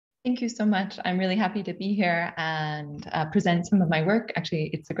Thank you so much. I'm really happy to be here and present some of my work. Actually,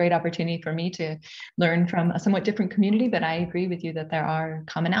 it's a great opportunity for me to learn from a somewhat different community, but I agree with you that there are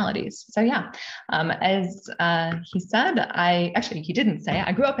commonalities. So yeah, as he said, he didn't say,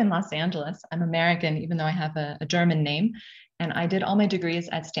 I grew up in Los Angeles. I'm American, even though I have a German name. And I did all my degrees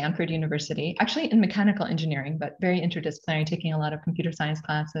at Stanford University, actually in mechanical engineering, but very interdisciplinary, taking a lot of computer science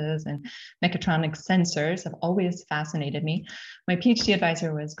classes, and mechatronic sensors have always fascinated me. My PhD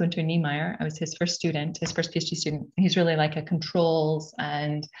advisor was Gunther Niemeyer. I was his first student, his first PhD student. He's really like a controls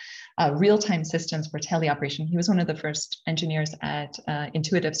and real-time systems for teleoperation. He was one of the first engineers at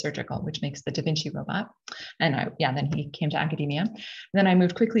Intuitive Surgical, which makes the Da Vinci robot. And then he came to academia. Then I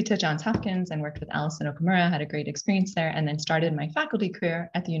moved quickly to Johns Hopkins and worked with Alison Okamura, had a great experience there, and then started my faculty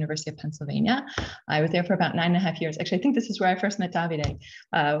career at the University of Pennsylvania. I was there for about 9.5 years. Actually, I think this is where I first met Davide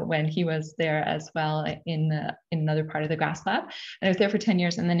when he was there as well in another part of the GRASS lab. And I was there for 10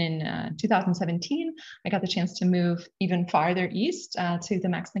 years. And then in 2017, I got the chance to move even farther east to the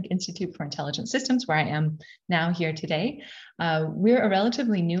Max Planck Institute for Intelligent Systems, where I am now here today. We're a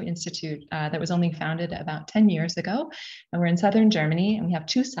relatively new institute that was only founded about 10 years ago. And we're in southern Germany, and we have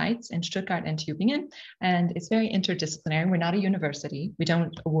 2 sites in Stuttgart and Tübingen. And it's very interdisciplinary. We're not a university. We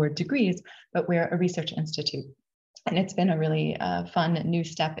don't award degrees, but we're a research institute. And it's been a really fun new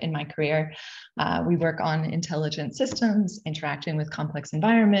step in my career. We work on intelligent systems, interacting with complex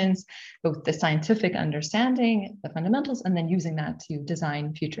environments, both the scientific understanding, the fundamentals, and then using that to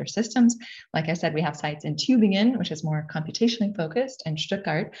design future systems. Like I said, we have sites in Tübingen, which is more computationally focused, and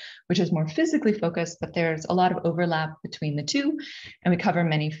Stuttgart, which is more physically focused, but there's a lot of overlap between the two. And we cover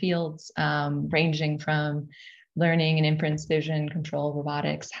many fields, ranging from learning and inference, vision, control,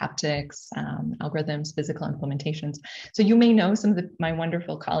 robotics, haptics, algorithms, physical implementations. So you may know some of my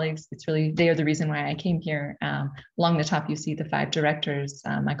wonderful colleagues. They are the reason why I came here. Along the top, you see the 5 directors,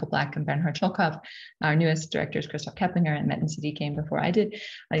 Michael Black and Bernhard Scholkopf. Our newest directors, Christoph Keplinger and Metin Sidi, came before I did.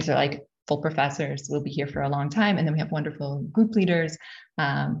 These are like full professors, will be here for a long time. And then we have wonderful group leaders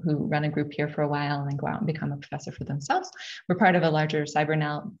who run a group here for a while and then go out and become a professor for themselves. We're part of a larger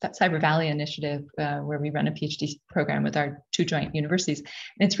Cyber Valley initiative where we run a PhD program with our 2 joint universities.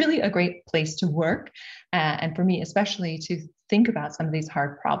 And it's really a great place to work. And for me, especially to think about some of these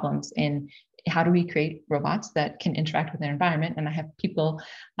hard problems in how do we create robots that can interact with their environment? And I have people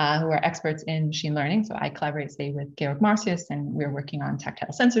who are experts in machine learning. So I collaborate, say, with Georg Marcius, and we're working on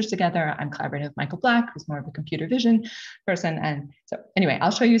tactile sensors together. I'm collaborating with Michael Black, who's more of a computer vision person. And so anyway, I'll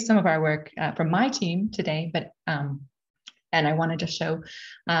show you some of our work from my team today, but and I want to just show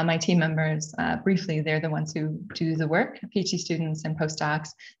my team members briefly. They're the ones who do the work, PhD students and postdocs.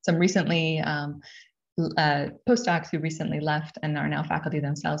 Some recently postdocs who recently left and are now faculty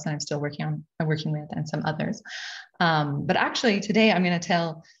themselves, and I'm still working with, and some others. But actually today I'm going to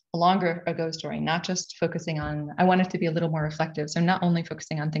tell a longer ago story, not just focusing on, I wanted to be a little more reflective. So not only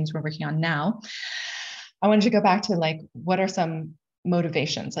focusing on things we're working on now, I wanted to go back to like, what are some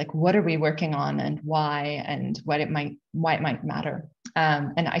motivations? Like, what are we working on and why, and why it might matter.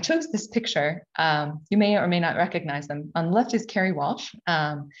 And I chose this picture. You may or may not recognize them. On the left is Carrie Walsh,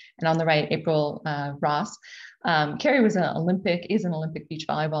 and on the right, April Ross. Carrie was an Olympic beach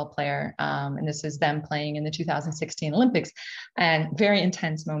volleyball player, and this is them playing in the 2016 Olympics. And very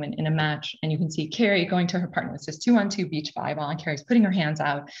intense moment in a match, and you can see Carrie going to her partner. It says 2-on-2 beach volleyball, and Carrie's putting her hands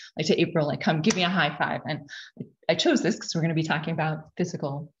out like to April, like, come give me a high five. And I chose this because we're going to be talking about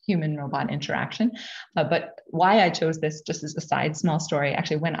physical human-robot interaction. But why I chose this, just as a side small story,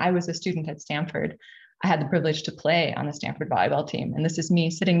 actually, when I was a student at Stanford, I had the privilege to play on the Stanford volleyball team. And this is me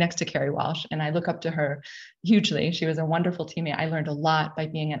sitting next to Carrie Walsh, and I look up to her hugely. She was a wonderful teammate. I learned a lot by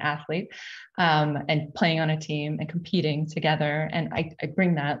being an athlete and playing on a team and competing together. And I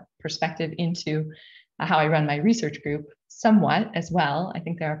bring that perspective into how I run my research group somewhat as well. I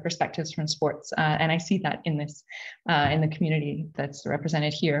think there are perspectives from sports, and I see that in this, in the community that's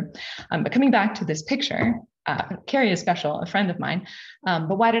represented here. But coming back to this picture, Carrie is special, a friend of mine,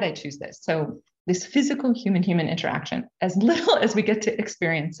 but why did I choose this? So this physical human-human interaction, as little as we get to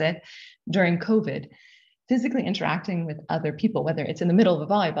experience it during COVID, physically interacting with other people, whether it's in the middle of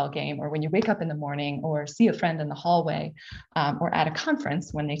a volleyball game or when you wake up in the morning or see a friend in the hallway or at a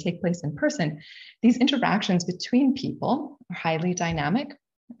conference when they take place in person, these interactions between people are highly dynamic.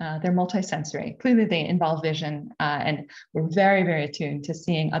 They're multisensory. Clearly, they involve vision, and we're very, very attuned to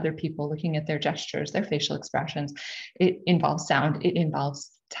seeing other people, looking at their gestures, their facial expressions. It involves sound. It involves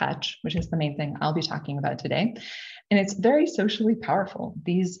touch, which is the main thing I'll be talking about today. And it's very socially powerful.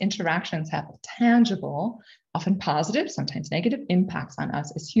 These interactions have tangible, often positive, sometimes negative impacts on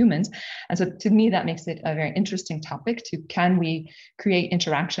us as humans. And so to me, that makes it a very interesting topic to, can we create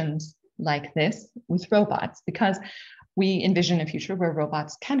interactions like this with robots? Because we envision a future where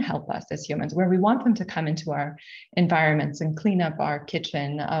robots can help us as humans, where we want them to come into our environments and clean up our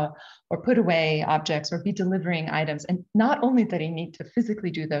kitchen, or put away objects, or be delivering items. And not only that they need to physically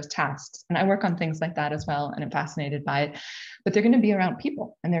do those tasks, and I work on things like that as well, and I'm fascinated by it, but they're going to be around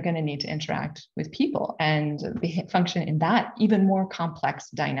people, and they're going to need to interact with people and function in that even more complex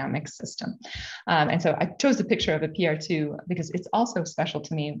dynamic system. And so I chose the picture of a PR2 because it's also special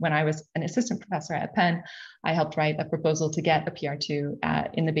to me. When I was an assistant professor at Penn, I helped write a proposal to get a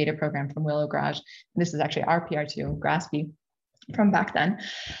PR2 in the beta program from Willow Garage. This is actually our PR2, Graspy, from back then.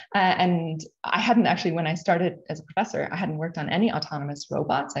 And I hadn't actually, when I started as a professor, I hadn't worked on any autonomous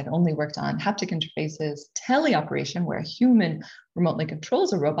robots. I'd only worked on haptic interfaces, teleoperation, where a human remotely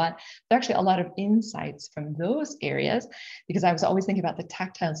controls a robot. There are actually a lot of insights from those areas, because I was always thinking about the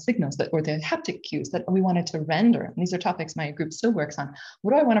tactile signals that, or the haptic cues that we wanted to render. And these are topics my group still works on.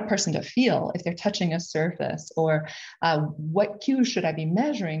 What do I want a person to feel if they're touching a surface? Or what cues should I be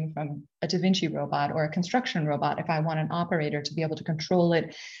measuring from a Da Vinci robot or a construction robot if I want an operator to be able to control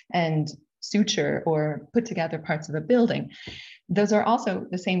it and suture or put together parts of a building? Those are also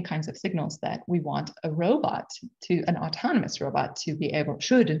the same kinds of signals that we want a robot, to an autonomous robot, to be able,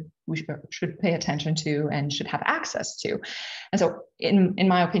 should pay attention to and should have access to. And so in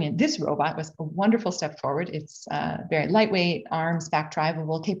my opinion, this robot was a wonderful step forward. It's very lightweight, arms, back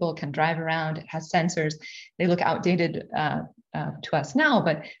drivable, capable, can drive around. It has sensors. They look outdated to us now,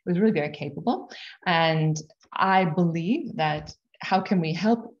 but it was really very capable. And I believe that how can we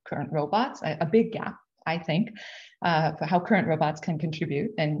help current robots? A big gap, I think, for how current robots can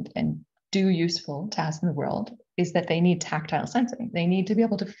contribute and do useful tasks in the world is that they need tactile sensing. They need to be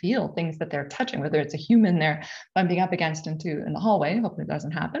able to feel things that they're touching, whether it's a human they're bumping up against in the hallway. Hopefully it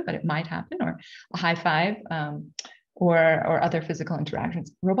doesn't happen, but it might happen, or a high five, or other physical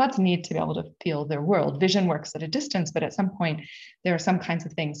interactions. Robots need to be able to feel their world. Vision works at a distance, but at some point there are some kinds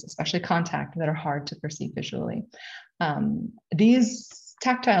of things, especially contact, that are hard to perceive visually. These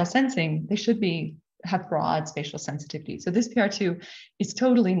tactile sensing, they should have broad spatial sensitivity. So this PR2 is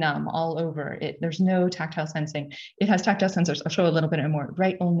totally numb all over it. There's no tactile sensing. It has tactile sensors. I'll show a little bit more,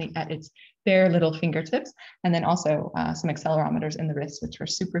 right only at its bare little fingertips, and then also some accelerometers in the wrist, which are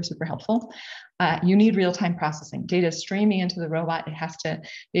super, super helpful. You need real-time processing. Data streaming into the robot. It has to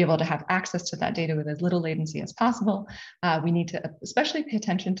be able to have access to that data with as little latency as possible. We need to especially pay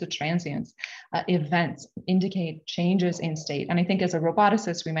attention to transients. Events indicate changes in state. And I think as a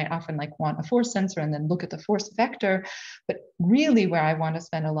roboticist, we might often want a force sensor and then look at the force vector. But really where I want to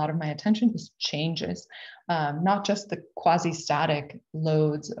spend a lot of my attention is changes, not just the quasi-static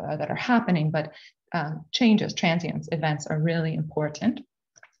loads that are happening, but changes, transients, events are really important.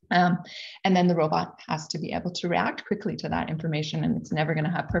 And then the robot has to be able to react quickly to that information, and it's never going to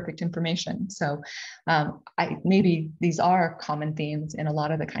have perfect information. So maybe these are common themes in a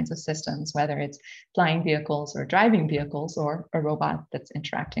lot of the kinds of systems, whether it's flying vehicles or driving vehicles or a robot that's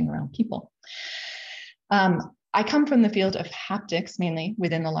interacting around people. I come from the field of haptics, mainly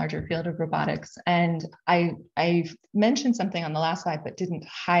within the larger field of robotics. And I mentioned something on the last slide, but didn't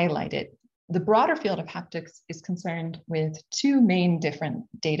highlight it. The broader field of haptics is concerned with two main different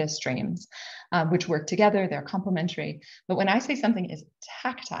data streams, which work together. They're complementary. But when I say something is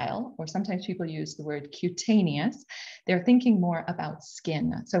tactile, or sometimes people use the word cutaneous, they're thinking more about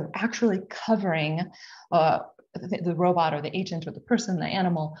skin. So actually covering the robot or the agent or the person, the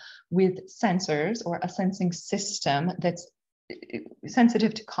animal, with sensors or a sensing system that's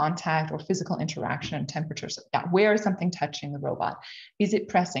sensitive to contact or physical interaction, temperatures. Where is something touching the robot? Is it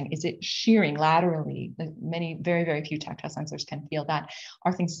pressing? Is it shearing laterally? Many, very, very few tactile sensors can feel that.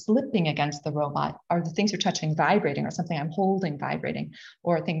 Are things slipping against the robot? Are the things you're touching vibrating, or something I'm holding vibrating?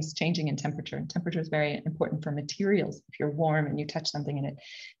 Or are things changing in temperature? Temperature is very important for materials. If you're warm and you touch something and it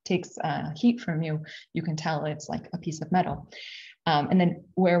takes heat from you, you can tell it's like a piece of metal. And then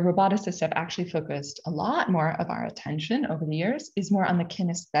where roboticists have actually focused a lot more of our attention over the years is more on the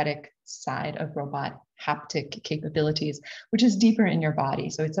kinesthetic side of robot haptic capabilities, which is deeper in your body.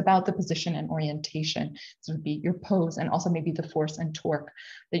 So it's about the position and orientation. So it would be your pose, and also maybe the force and torque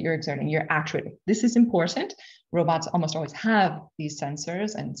that you're exerting, you're actuating. This is important. Robots almost always have these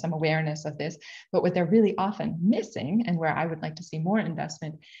sensors and some awareness of this, but what they're really often missing, and where I would like to see more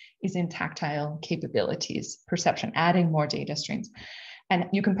investment, is in tactile capabilities, perception, adding more data streams. And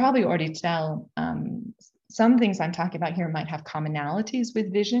you can probably already tell some things I'm talking about here might have commonalities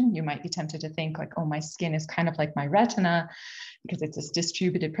with vision. You might be tempted to think like, oh, my skin is kind of like my retina because it's this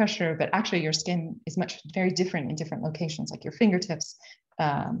distributed pressure, but actually your skin is very different in different locations, like your fingertips,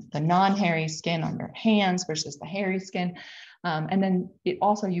 the non-hairy skin on your hands versus the hairy skin. And then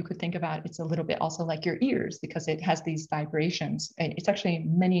you could think about it's a little bit also like your ears because it has these vibrations. It's actually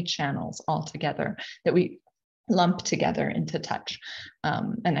many channels all together that we lump together into touch.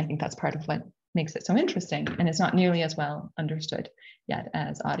 And I think that's part of what makes it so interesting, and it's not nearly as well understood yet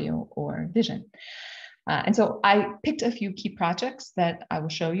as audio or vision. And so I picked a few key projects that I will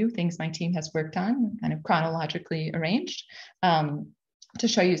show you, things my team has worked on, kind of chronologically arranged, to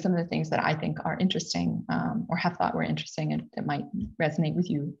show you some of the things that I think are interesting or have thought were interesting and that might resonate with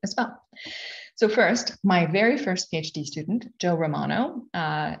you as well. So first, my very first PhD student, Joe Romano,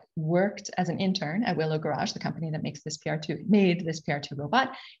 worked as an intern at Willow Garage, the company that makes this made this PR2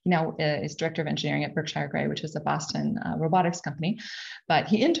 robot. He now is director of engineering at Berkshire Grey, which is a Boston robotics company. But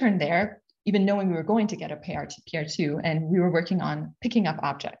he interned there, even knowing we were going to get a PR2, and we were working on picking up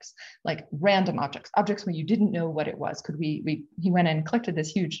objects, like random objects where you didn't know what it was. He went and collected this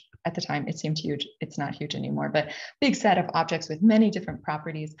huge, at the time it seemed huge, it's not huge anymore, but big set of objects with many different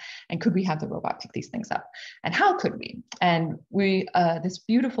properties. And could we have the robot pick these things up? And how could we? And this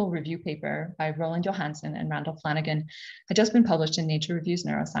beautiful review paper by Roland Johansson and Randall Flanagan had just been published in Nature Reviews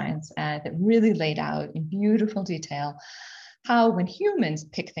Neuroscience that really laid out in beautiful detail how when humans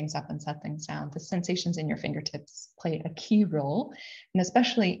pick things up and set things down, the sensations in your fingertips play a key role, and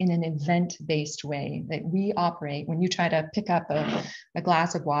especially in an event-based way that we operate. When you try to pick up a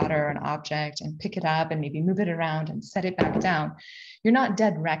glass of water or an object and pick it up and maybe move it around and set it back down, you're not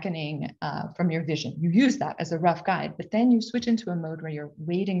dead reckoning from your vision. You use that as a rough guide, but then you switch into a mode where you're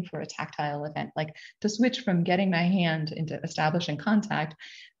waiting for a tactile event, like the switch from getting my hand into establishing contact,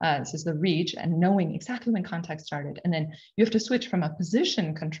 this is the reach, and knowing exactly when contact started. And then you have to switch from a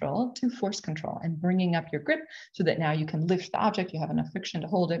position control to force control and bringing up your grip so that now you can lift the object, you have enough friction to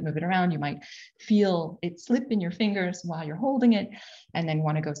hold it, move it around. You might feel it slip in your fingers while you're holding it and then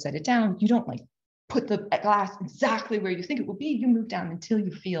want to go set it down. You don't like put the glass exactly where you think it will be. You move down until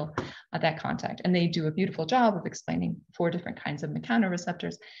you feel that contact. And they do a beautiful job of explaining 4 different kinds of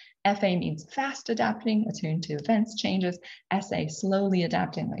mechanoreceptors. FA means fast adapting, attuned to events, changes. SA, slowly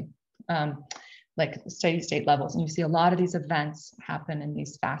adapting, like steady state levels. And you see a lot of these events happen in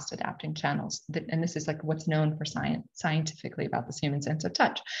these fast adapting channels. And this is like what's known for scientifically about this human sense of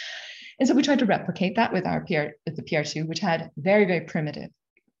touch. And so we tried to replicate that with the PR2, which had very, very primitive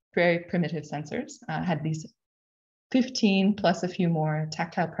sensors, had these 15 plus a few more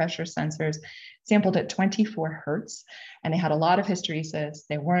tactile pressure sensors sampled at 24 hertz. And they had a lot of hysteresis.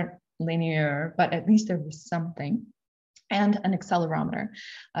 They weren't linear, but at least there was something. And an accelerometer,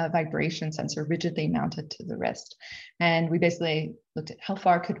 a vibration sensor rigidly mounted to the wrist. And we basically looked at how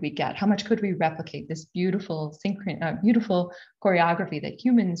far could we get? How much could we replicate this beautiful beautiful choreography that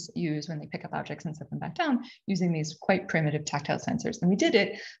humans use when they pick up objects and set them back down using these quite primitive tactile sensors? And we did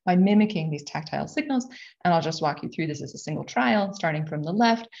it by mimicking these tactile signals. And I'll just walk you through this as a single trial, starting from the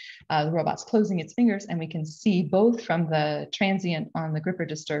left. The robot's closing its fingers, and we can see both from the transient on the gripper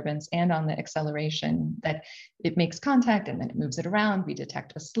disturbance and on the acceleration that it makes contact and then it moves it around. We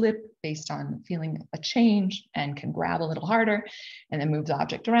detect a slip based on feeling a change and can grab a little harder and then move the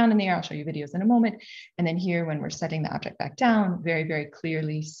object around in the air. I'll show you videos in a moment. And then here, when we're setting the object back down, very, very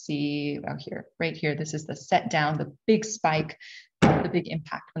clearly see, right here, this is the set down, the big spike, the big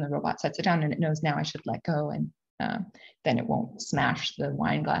impact when the robot sets it down, and it knows now I should let go, and then it won't smash the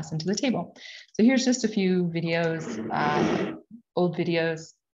wine glass into the table. So here's just a few videos, old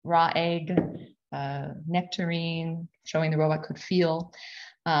videos, raw egg, nectarine, showing the robot could feel.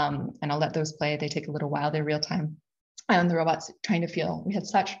 And I'll let those play. They take a little while, they're real time. And the robot's trying to feel. We had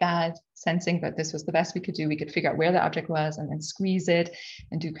such bad sensing, but this was the best we could do. We could figure out where the object was and then squeeze it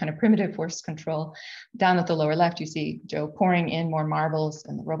and do kind of primitive force control. Down at the lower left, you see Joe pouring in more marbles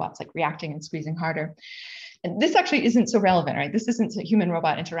and the robot's like reacting and squeezing harder. And this actually isn't so relevant, right? This isn't a human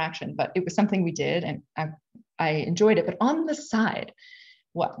robot interaction, but it was something we did and I enjoyed it. But on the side,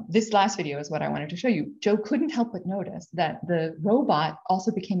 this last video is what I wanted to show you. Joe couldn't help but notice that the robot also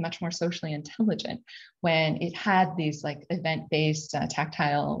became much more socially intelligent when it had these like event-based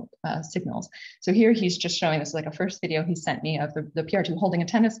tactile signals. So here he's just showing this like a first video he sent me of the PR2 holding a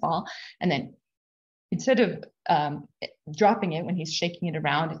tennis ball, and then instead of dropping it when he's shaking it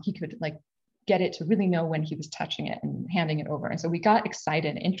around, he could like get it to really know when he was touching it and handing it over. And so we got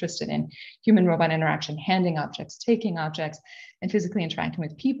excited, interested in human robot interaction, handing objects, taking objects, and physically interacting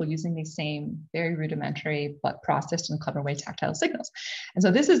with people using these same very rudimentary but processed and clever way tactile signals. And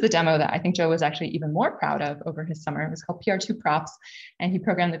so this is the demo that I think Joe was actually even more proud of over his summer. It was called PR2 Props, and he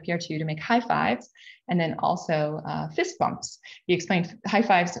programmed the PR2 to make high fives and then also fist bumps. He explained high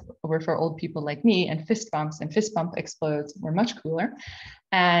fives were for old people like me, and fist bumps and fist bump explodes were much cooler.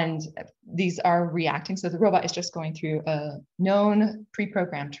 And these are reacting. So the robot is just going through a known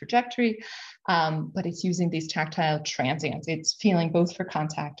pre-programmed trajectory, but it's using these tactile transients. It's feeling both for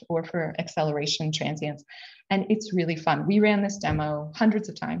contact or for acceleration transients. And it's really fun. We ran this demo hundreds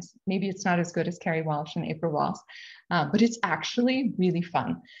of times. Maybe it's not as good as Carrie Walsh and April Ross, but it's actually really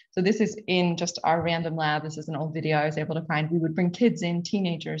fun. So this is in just our random lab. This is an old video I was able to find. We would bring kids in,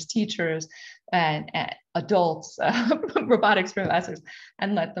 teenagers, teachers, and adults, robotics professors,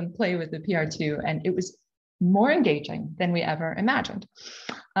 and let them play with the PR2. And it was more engaging than we ever imagined.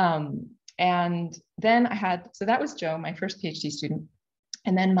 And then I had, so that was Joe, my first PhD student.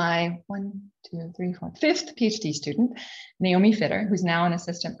 And then my fifth PhD student, Naomi Fitter, who's now an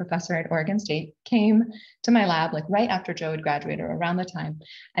assistant professor at Oregon State, came to my lab like right after Joe had graduated, or around the time.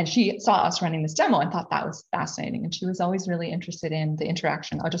 And she saw us running this demo and thought that was fascinating. And she was always really interested in the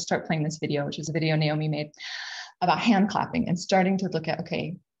interaction. I'll just start playing this video, which is a video Naomi made about hand clapping, and starting to look at,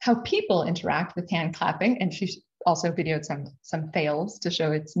 okay, how people interact with hand clapping. And she also videoed some fails to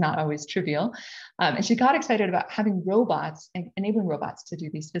show it's not always trivial. And she got excited about having robots and enabling robots to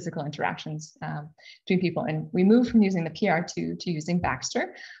do these physical interactions between people. And we moved from using the PR2 to using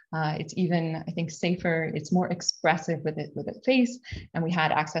Baxter. It's even, I think, safer. It's more expressive with it face. And we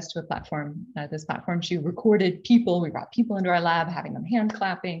had access to a platform, this platform. She recorded people. We brought people into our lab, having them hand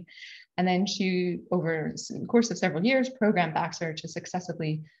clapping. And then she, over the course of several years, programmed Baxter to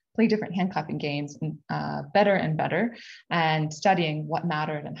successively play different hand clapping games better and better, and studying what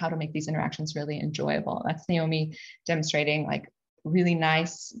mattered and how to make these interactions really enjoyable. That's Naomi demonstrating like really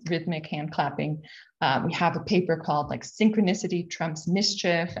nice rhythmic hand clapping. We have a paper called like Synchronicity Trumps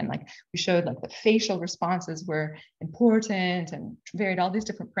Mischief, and like we showed like the facial responses were important and varied all these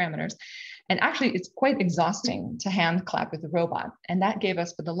different parameters. And actually it's quite exhausting to hand clap with a robot. And that gave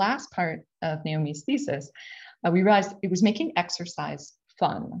us, for the last part of Naomi's thesis, we realized it was making exercise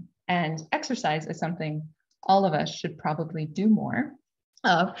fun. And exercise is something all of us should probably do more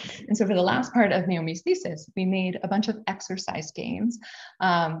of. And so for the last part of Naomi's thesis, we made a bunch of exercise games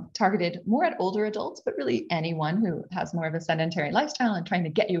targeted more at older adults, but really anyone who has more of a sedentary lifestyle and trying to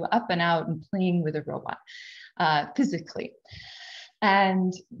get you up and out and playing with a robot physically.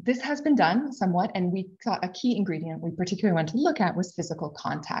 And this has been done somewhat, and we thought a key ingredient we particularly wanted to look at was physical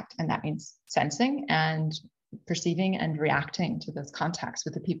contact, and that means sensing and perceiving and reacting to those contacts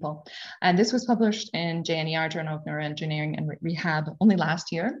with the people. And this was published in JNER, Journal of Neuroengineering and Rehab, only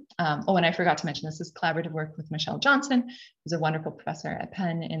last year. Oh, and I forgot to mention, this is collaborative work with Michelle Johnson, who's a wonderful professor at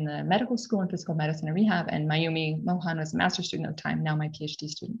Penn in the medical school in physical medicine and rehab, and Mayumi Mohan was a master's student at the time, now my PhD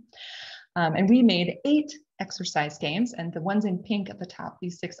student. And we made 8 exercise games, and the ones in pink at the top,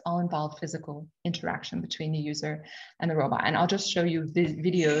 these 6 all involve physical interaction between the user and the robot. And I'll just show you the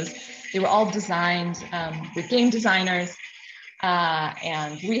videos. They were all designed with game designers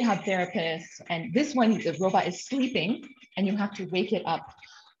and rehab therapists. And this one, the robot is sleeping and you have to wake it up.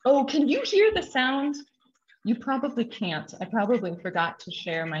 Oh, can you hear the sound? You probably can't. I probably forgot to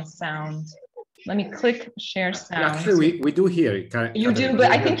share my sound. Let me click share sound. Actually, we do hear it. You do,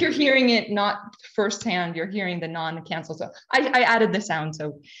 but I think you're hearing it not firsthand. You're hearing the non-cancel. So I added the sound,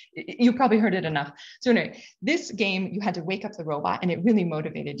 so you probably heard it enough. So anyway, this game, you had to wake up the robot, and it really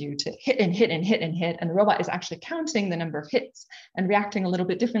motivated you to hit and hit and hit and hit. And the robot is actually counting the number of hits and reacting a little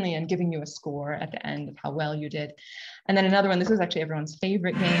bit differently and giving you a score at the end of how well you did. And then another one, this is actually everyone's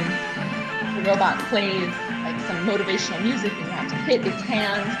favorite game. The robot plays like some motivational music, and you have to hit its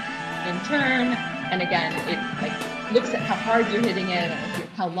hands in turn, and again it like looks at how hard you're hitting it and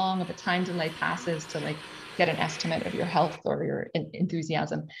how long of a time delay passes to like get an estimate of your health or your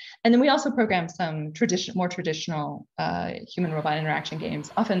enthusiasm. And then we also programmed some more traditional human robot interaction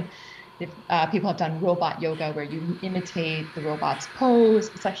games. Often if, people have done robot yoga where you imitate the robot's pose.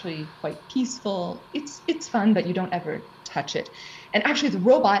 It's actually quite peaceful. It's fun, but you don't ever touch it. And actually the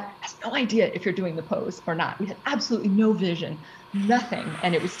robot has no idea if you're doing the pose or not. We had absolutely no vision, nothing.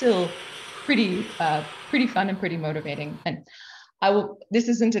 And it was still pretty fun and pretty motivating. And this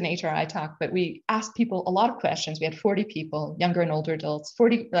isn't an HRI talk, but we asked people a lot of questions. We had 40 people, younger and older adults,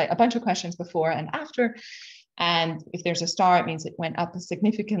 a bunch of questions before and after. And if there's a star, it means it went up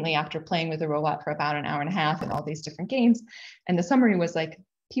significantly after playing with the robot for about an hour and a half in all these different games. And the summary was like,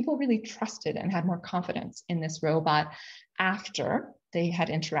 people really trusted and had more confidence in this robot after they had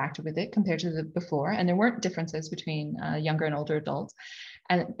interacted with it compared to the before. And there weren't differences between younger and older adults.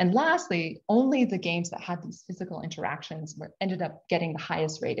 And lastly, only the games that had these physical interactions ended up getting the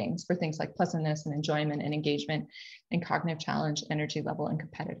highest ratings for things like pleasantness and enjoyment and engagement and cognitive challenge, energy level, and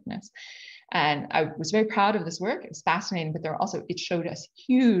competitiveness. And I was very proud of this work. It was fascinating, but it showed us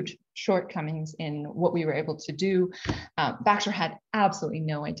huge shortcomings in what we were able to do. Baxter had absolutely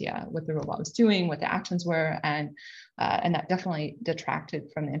no idea what the robot was doing, what the actions were, and that definitely detracted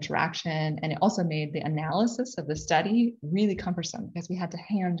from the interaction. And it also made the analysis of the study really cumbersome because we had to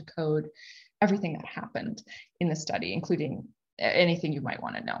hand code everything that happened in the study, including anything you might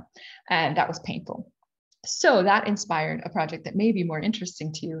want to know. And that was painful. So that inspired a project that may be more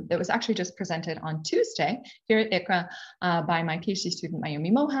interesting to you that was actually just presented on Tuesday here at ICRA by my PhD student,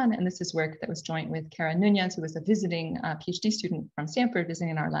 Mayumi Mohan. And this is work that was joint with Kara Nunez, who was a visiting PhD student from Stanford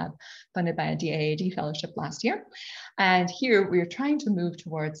visiting our lab, funded by a DAAD fellowship last year. And here we are trying to move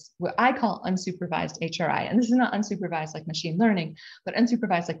towards what I call unsupervised HRI. And this is not unsupervised like machine learning, but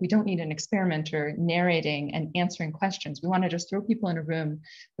unsupervised like we don't need an experimenter narrating and answering questions. We want to just throw people in a room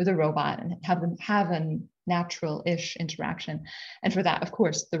with a robot and have them have an natural-ish interaction. And for that, of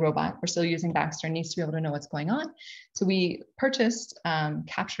course, the robot, we're still using Baxter, needs to be able to know what's going on. So we purchased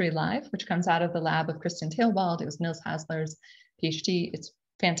Capture Live, which comes out of the lab of Kristen Tailbald. It was Nils Hasler's PhD. It's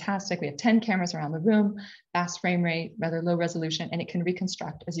fantastic. We have 10 cameras around the room, fast frame rate, rather low resolution, and it can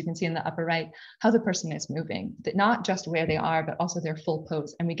reconstruct, as you can see in the upper right, how the person is moving, not just where they are, but also their full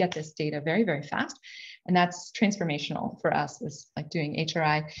pose. And we get this data very, very fast. And that's transformational for us, is like doing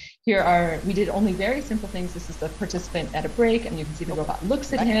HRI. We did only very simple things. This is the participant at a break, and you can see the robot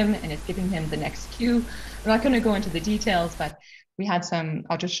looks at him and it's giving him the next cue. I'm not going to go into the details, but we had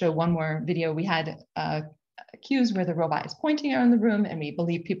I'll just show one more video. We had cues where the robot is pointing around the room, and we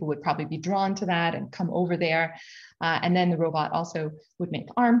believe people would probably be drawn to that and come over there. And then the robot also would make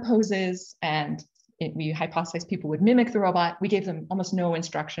arm poses, and we hypothesized people would mimic the robot. We gave them almost no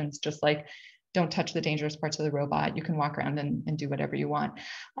instructions, just like, don't touch the dangerous parts of the robot. You can walk around and do whatever you want.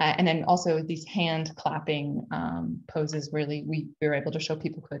 And then also these hand clapping poses, really, we were able to show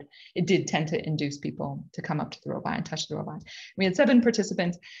people it did tend to induce people to come up to the robot and touch the robot. We had 7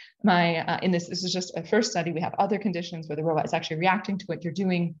 participants. This is just a first study. We have other conditions where the robot is actually reacting to what you're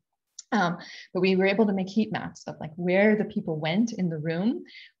doing. But we were able to make heat maps of like where the people went in the room,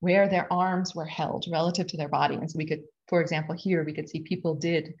 where their arms were held relative to their body. And so we could, for example, here we could see people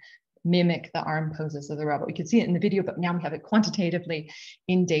did mimic the arm poses of the robot. We could see it in the video, but now we have it quantitatively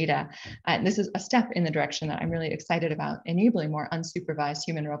in data. And this is a step in the direction that I'm really excited about, enabling more unsupervised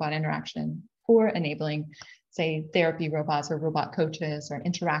human-robot interaction for enabling, say, therapy robots or robot coaches or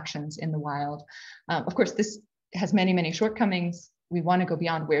interactions in the wild. Of course, this has many, many shortcomings. We want to go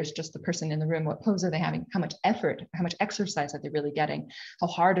beyond where's just the person in the room, what pose are they having, how much effort, how much exercise are they really getting, how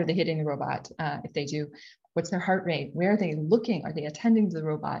hard are they hitting the robot if they do, what's their heart rate, where are they looking, are they attending to the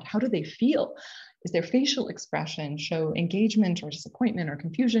robot, how do they feel, is their facial expression show engagement or disappointment or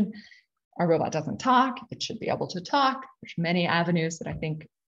confusion. Our robot doesn't talk, it should be able to talk. There's many avenues that I think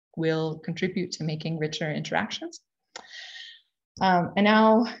will contribute to making richer interactions. And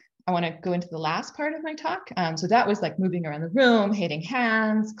now I want to go into the last part of my talk. So that was like moving around the room, hitting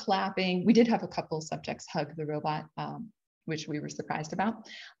hands, clapping. We did have a couple subjects hug the robot, which we were surprised about.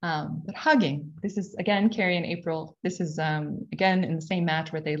 But hugging, this is again, Carrie and April. This is again in the same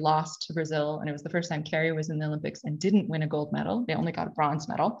match where they lost to Brazil. And it was the first time Carrie was in the Olympics and didn't win a gold medal. They only got a bronze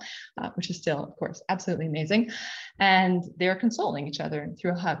medal, which is still, of course, absolutely amazing. And they're consoling each other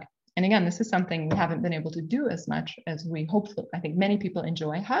through a hug. And again, this is something we haven't been able to do as much as we hoped. I think many people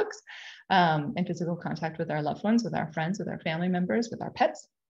enjoy hugs and physical contact with our loved ones, with our friends, with our family members, with our pets.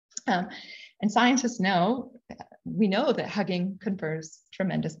 And scientists we know that hugging confers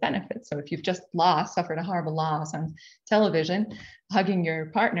tremendous benefits. So if you've just suffered a horrible loss on television, hugging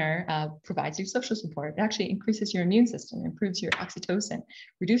your partner provides you social support. It actually increases your immune system, improves your oxytocin,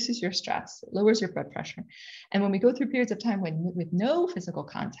 reduces your stress, lowers your blood pressure. And when we go through periods of time with no physical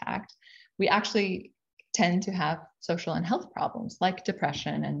contact, we actually tend to have social and health problems like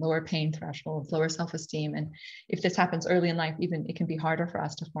depression and lower pain thresholds, lower self-esteem. And if this happens early in life, even it can be harder for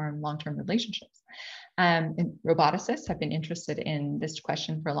us to form long-term relationships. And roboticists have been interested in this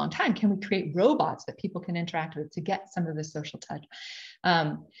question for a long time. Can we create robots that people can interact with to get some of this social touch?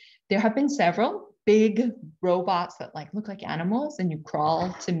 There have been several big robots that look like animals and you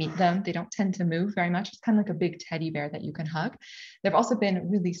crawl to meet them. They don't tend to move very much. It's kind of like a big teddy bear that you can hug. There have also been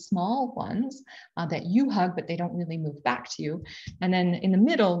really small ones that you hug, but they don't really move back to you. And then in the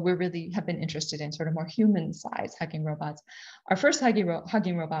middle, we really have been interested in sort of more human size hugging robots. Our first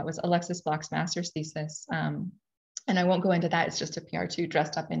hugging robot was Alexis Block's master's thesis. And I won't go into that. It's just a PR2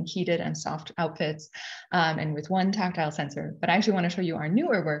 dressed up in heated and soft outfits and with one tactile sensor. But I actually want to show you our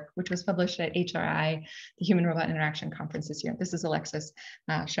newer work, which was published at HRI, the Human Robot Interaction Conference this year. This is Alexis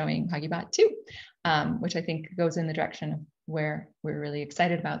showing HuggyBot 2, which I think goes in the direction of where we're really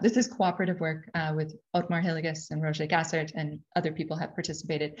excited about. This is cooperative work with Otmar Hilliges and Roger Gassert, and other people have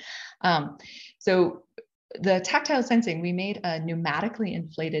participated. So the tactile sensing, we made a pneumatically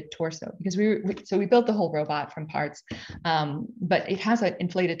inflated torso because we built the whole robot from parts, but it has an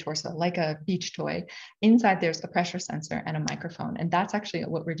inflated torso like a beach toy. Inside there's a pressure sensor and a microphone, and that's actually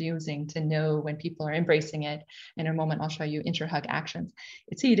what we're using to know when people are embracing it. In a moment, I'll show you intra-hug actions.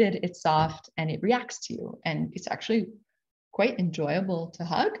 It's heated, it's soft, and it reacts to you, and it's actually quite enjoyable to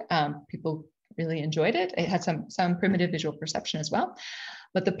hug. People really enjoyed it. It had some primitive visual perception as well.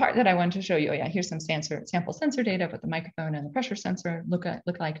 But the part that I wanted to show you, here's some sample sensor data, what the microphone and the pressure sensor look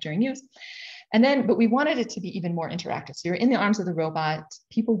like during use. And then, but we wanted it to be even more interactive. So you're in the arms of the robot,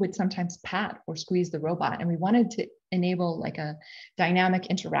 people would sometimes pat or squeeze the robot. And we wanted to enable like a dynamic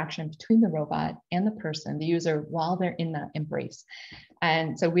interaction between the robot and the person, the user, while they're in the embrace.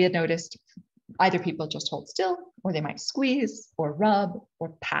 And so we had noticed either people just hold still, or they might squeeze or rub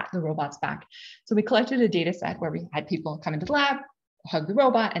or pat the robot's back. So we collected a data set where we had people come into the lab, hug the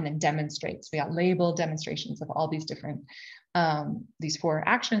robot, and then demonstrate. So we got labeled demonstrations of all these different, these 4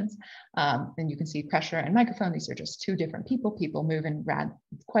 actions. And you can see pressure and microphone. These are just 2 different people. People move in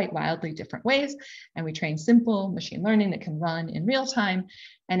quite wildly different ways. And we train simple machine learning that can run in real time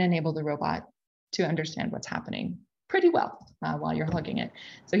and enable the robot to understand what's happening pretty well while you're hugging it.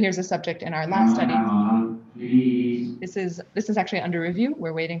 So here's a subject in our last study. This is actually under review.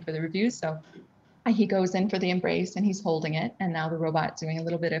 We're waiting for the reviews. So he goes in for the embrace and he's holding it. And now the robot's doing a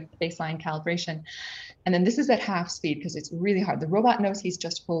little bit of baseline calibration. And then this is at half speed because it's really hard. The robot knows he's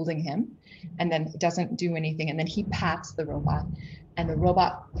just holding him and then doesn't do anything. And then he pats the robot and the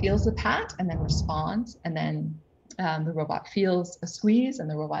robot feels the pat and then responds. And then the robot feels a squeeze and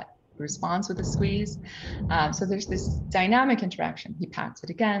the robot responds with a squeeze. So there's this dynamic interaction. He pats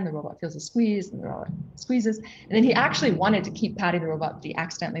it again, the robot feels a squeeze, and the robot squeezes. And then he actually wanted to keep patting the robot, but he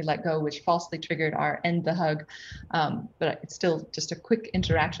accidentally let go, which falsely triggered our end the hug. But it's still just a quick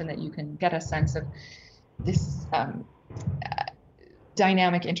interaction that you can get a sense of this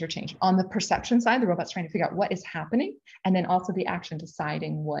dynamic interchange. On the perception side, the robot's trying to figure out what is happening, and then also the action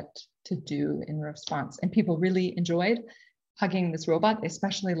deciding what to do in response. And people really enjoyed hugging this robot. They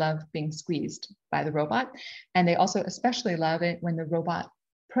especially love being squeezed by the robot. And they also especially love it when the robot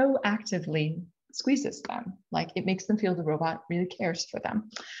proactively squeezes them. Like it makes them feel the robot really cares for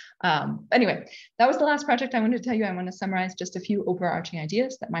them. Anyway, that was the last project I wanted to tell you. I want to summarize just a few overarching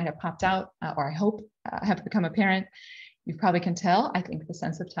ideas that might have popped out or I hope have become apparent. You probably can tell, I think the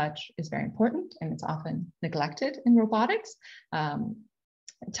sense of touch is very important and it's often neglected in robotics.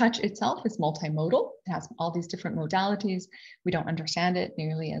 Touch itself is multimodal. It has all these different modalities. We don't understand it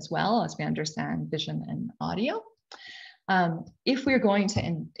nearly as well as we understand vision and audio. If we're going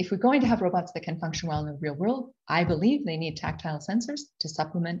to have robots that can function well in the real world, I believe they need tactile sensors to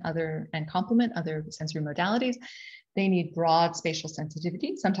supplement and complement other sensory modalities. They need broad spatial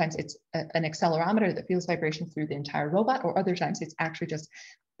sensitivity. Sometimes it's an accelerometer that feels vibration through the entire robot, or other times it's actually just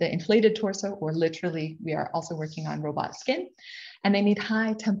the inflated torso, or literally we are also working on robot skin. And they need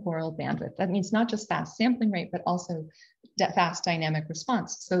high temporal bandwidth. That means not just fast sampling rate, but also fast dynamic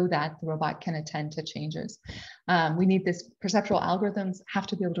response so that the robot can attend to changes. We need this perceptual algorithms have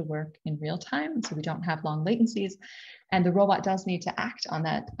to be able to work in real time so we don't have long latencies. And the robot does need to act on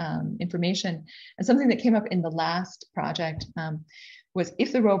that information. And something that came up in the last project was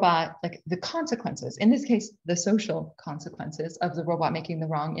if the robot, like the consequences, in this case, the social consequences of the robot making the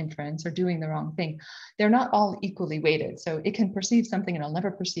wrong inference or doing the wrong thing, they're not all equally weighted. So it can perceive something and it'll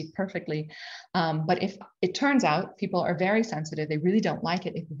never perceive perfectly. But if it turns out people are very sensitive, they really don't like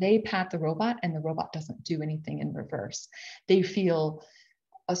it if they pat the robot and the robot doesn't do anything in reverse. They feel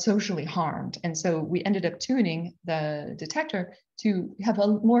socially harmed. And so we ended up tuning the detector to have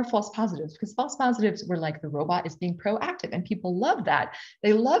more false positives, because false positives were like the robot is being proactive, and people love that.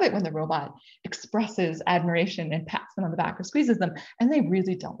 They love it when the robot expresses admiration and pats them on the back or squeezes them, and they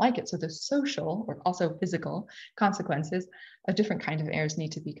really don't like it. So the social or also physical consequences of different kinds of errors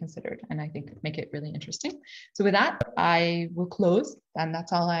need to be considered, and I think make it really interesting. So with that, I will close, and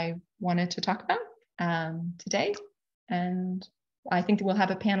that's all I wanted to talk about today. And I think we'll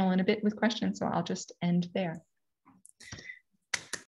have a panel in a bit with questions, so I'll just end there.